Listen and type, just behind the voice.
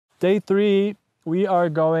Day 3, we are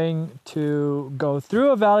going to go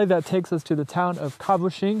through a valley that takes us to the town of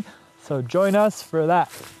Çavuşin. So join us for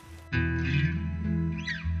that.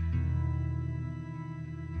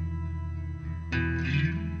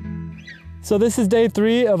 So this is day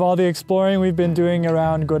 3 of all the exploring we've been doing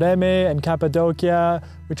around Göreme and Cappadocia.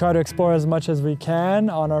 We try to explore as much as we can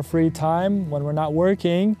on our free time when we're not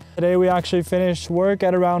working. Today we actually finished work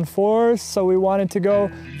at around 4, so we wanted to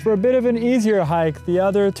go for a bit of an easier hike. The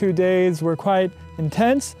other 2 days were quite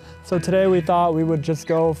intense, so today we thought we would just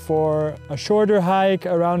go for a shorter hike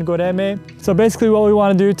around Göreme. So basically what we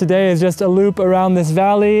want to do today is just a loop around this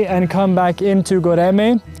valley and come back into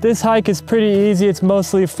Göreme. This hike is pretty easy, it's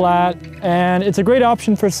mostly flat, and it's a great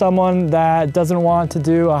option for someone that doesn't want to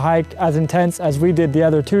do a hike as intense as we did the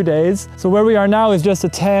other 2 days. So where we are now is just a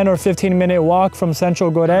 10 or 15-minute walk from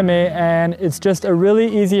central Göreme, and it's just a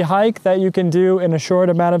really easy hike that you can do in a short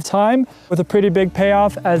amount of time with a pretty big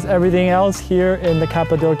payoff as everything else here in the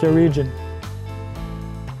Cappadocia region.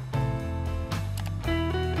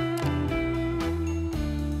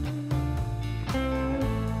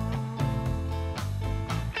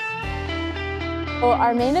 Well,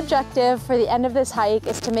 our main objective for the end of this hike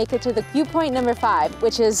is to make it to the viewpoint number 5,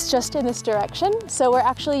 which is just in this direction. So we're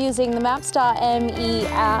actually using the Maps.me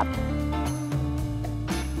app.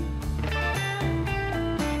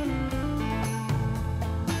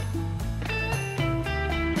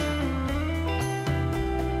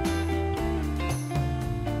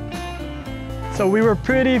 So we were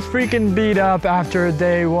pretty freaking beat up after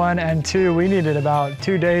day 1 and 2. We needed about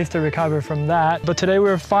 2 days to recover from that. But today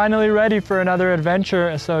we're finally ready for another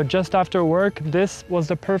adventure. So just after work, this was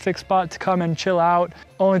the perfect spot to come and chill out.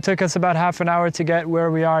 Only took us about half an hour to get where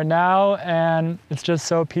we are now, and it's just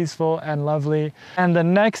so peaceful and lovely. And the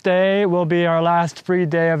next day will be our last free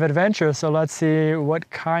day of adventure. So let's see what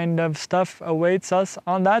kind of stuff awaits us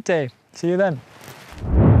on that day. See you then.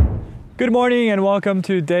 Good morning and welcome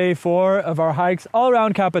to day 4 of our hikes all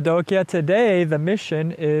around Cappadocia. Today, the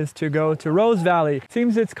mission is to go to Rose Valley.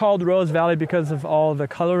 Seems it's called Rose Valley because of all the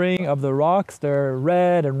coloring of the rocks. They're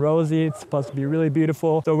red and rosy. It's supposed to be really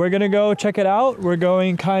beautiful. So we're gonna go check it out. We're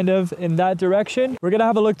going kind of in that direction. We're gonna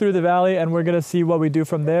have a look through the valley and we're gonna see what we do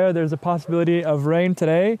from there. There's a possibility of rain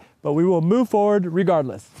today, but we will move forward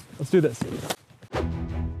regardless. Let's do this.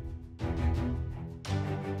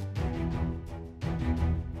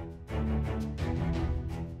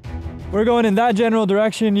 We're going in that general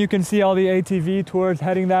direction. You can see all the ATV tours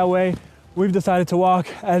heading that way. We've decided to walk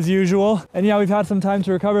as usual. And yeah, we've had some time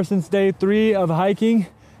to recover since day 3 of hiking,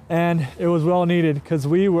 and it was well needed because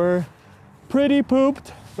we were pretty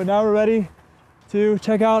pooped, but now we're ready to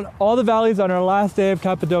check out all the valleys on our last day of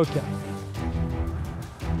Cappadocia.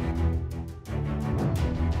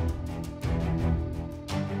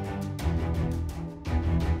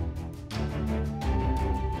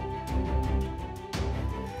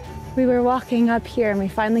 We were walking up here and we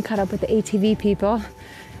finally caught up with the ATV people.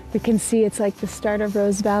 We can see it's like the start of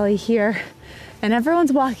Rose Valley here, and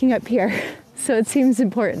everyone's walking up here, so it seems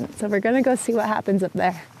important. So we're gonna go see what happens up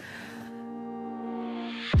there.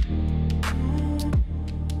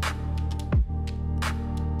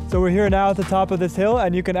 So we're here now at the top of this hill,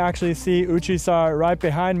 and you can actually see Uchisar right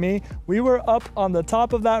behind me. We were up on the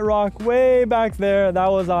top of that rock way back there. That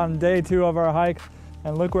was on day 2 of our hike,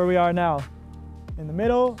 and look where we are now, in the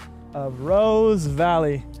middle of Rose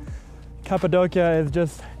Valley. Cappadocia is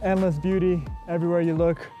just endless beauty everywhere you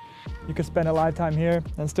look. You could spend a lifetime here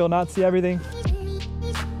and still not see everything.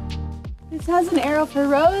 This has an arrow for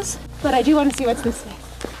Rose, but I do want to see what's this way.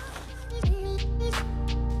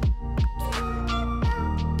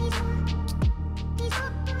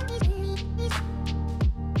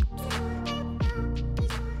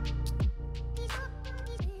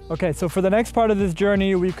 Okay, so for the next part of this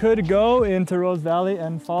journey, we could go into Rose Valley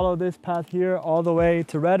and follow this path here all the way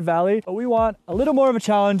to Red Valley, but we want a little more of a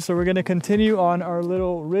challenge, so we're gonna continue on our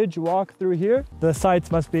little ridge walk through here. The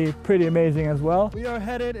sights must be pretty amazing as well. We are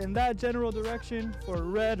headed in that general direction for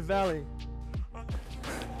Red Valley.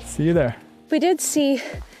 See you there. We did see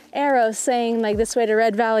arrows saying like this way to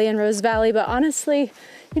Red Valley and Rose Valley, but honestly,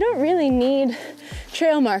 you don't really need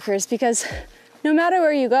trail markers because no matter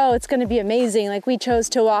where you go, it's gonna be amazing. Like, we chose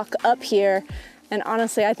to walk up here, and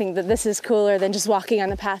honestly, I think that this is cooler than just walking on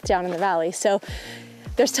the path down in the valley. So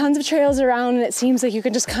there's tons of trails around, and it seems like you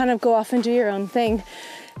can just kind of go off and do your own thing.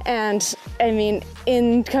 And I mean,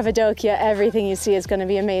 in Cappadocia, everything you see is gonna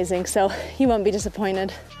be amazing, so you won't be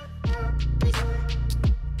disappointed.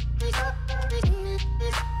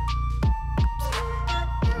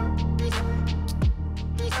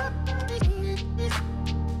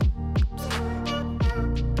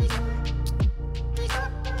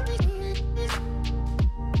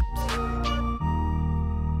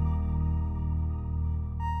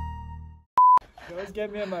 always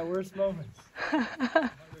get me at my worst moments.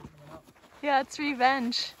 Yeah, it's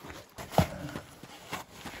revenge.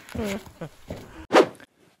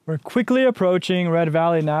 We're quickly approaching Red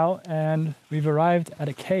Valley now, and we've arrived at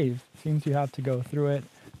a cave. Seems you have to go through it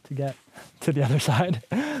to get to the other side.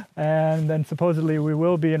 And then supposedly we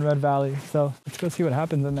will be in Red Valley. So let's go see what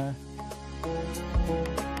happens in there.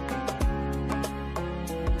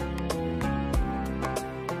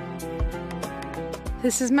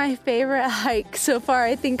 This is my favorite hike so far.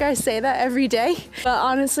 I think I say that every day, but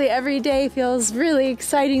honestly, every day feels really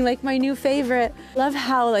exciting, like my new favorite. Love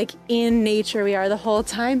how like in nature we are the whole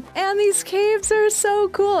time. And these caves are so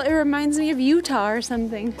cool. It reminds me of Utah or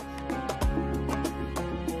something.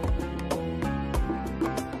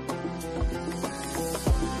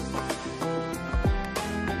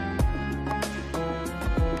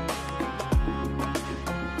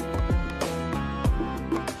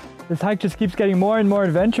 This hike just keeps getting more and more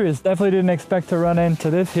adventurous. Definitely didn't expect to run into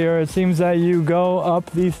this here. It seems that you go up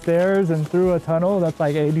these stairs and through a tunnel that's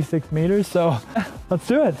like 86 meters. So let's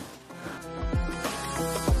do it.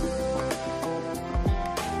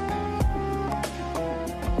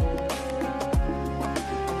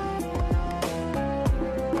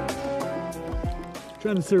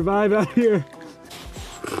 Trying to survive out here.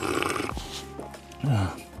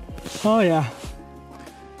 Oh yeah.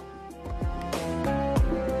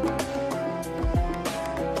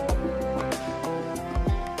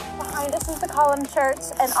 Column Church,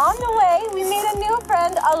 and on the way we made a new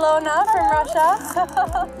friend, Alona from Russia.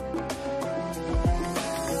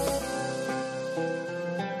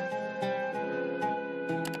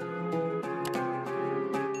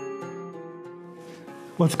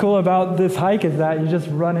 What's cool about this hike is that you just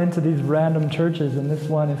run into these random churches, and this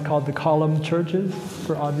one is called the column churches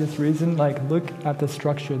for obvious reason. Like, look at the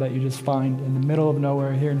structure that you just find in the middle of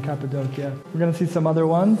nowhere here in Cappadocia. We're gonna see some other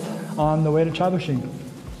ones on the way to Çavuşin.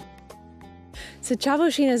 So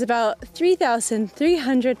Çavuşin is about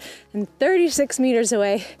 3,336 meters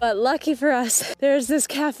away. But lucky for us, there's this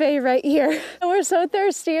cafe right here. And we're so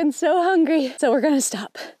thirsty and so hungry, so we're gonna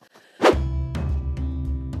stop.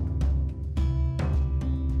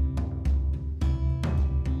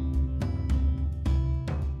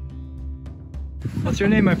 What's your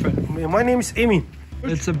name, my friend? My name is Emin.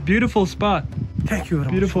 It's a beautiful spot. Thank you very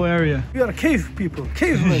much. Beautiful area. We are cave people,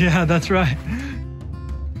 cavemen. Yeah, that's right.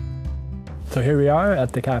 So here we are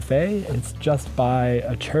at the cafe. It's just by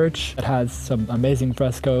a church. It has some amazing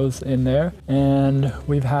frescoes in there. And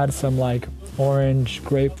we've had some like orange,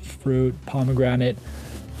 grapefruit, pomegranate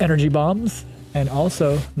energy bombs. And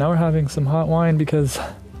also now we're having some hot wine because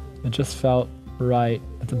it just felt right.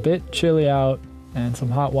 It's a bit chilly out, and some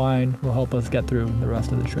hot wine will help us get through the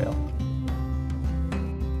rest of the trail.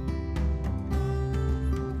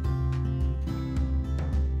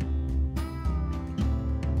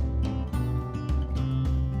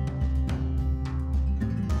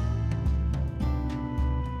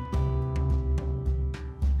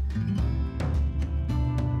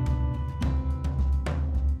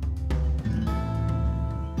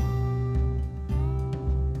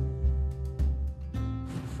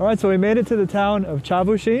 All right, so we made it to the town of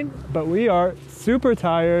Çavuşin, but we are super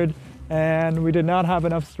tired and we did not have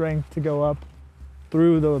enough strength to go up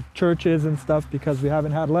through the churches and stuff because we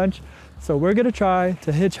haven't had lunch. So we're gonna try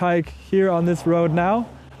to hitchhike here on this road now.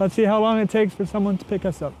 Let's see how long it takes for someone to pick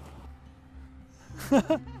us up.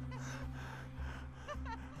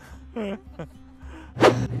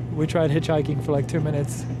 We tried hitchhiking for like 2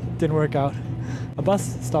 minutes, didn't work out. A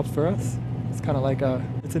bus stopped for us. It's kind of like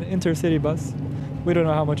it's an intercity bus. We don't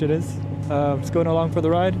know how much it is. It's going along for the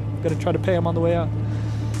ride. Gonna try to pay him on the way out.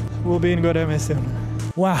 We'll be in Göreme soon.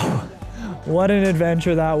 Wow, what an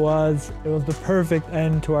adventure that was. It was the perfect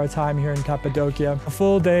end to our time here in Cappadocia. A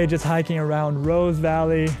full day just hiking around Rose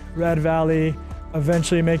Valley, Red Valley,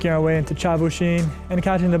 eventually making our way into Çavuşin and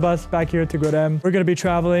catching the bus back here to Göreme. We're gonna be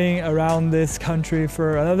traveling around this country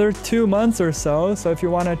for another 2 months or so. So if you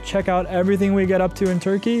wanna check out everything we get up to in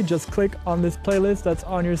Turkey, just click on this playlist that's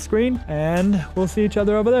on your screen and we'll see each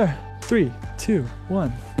other over there. 3, 2,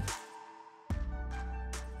 1.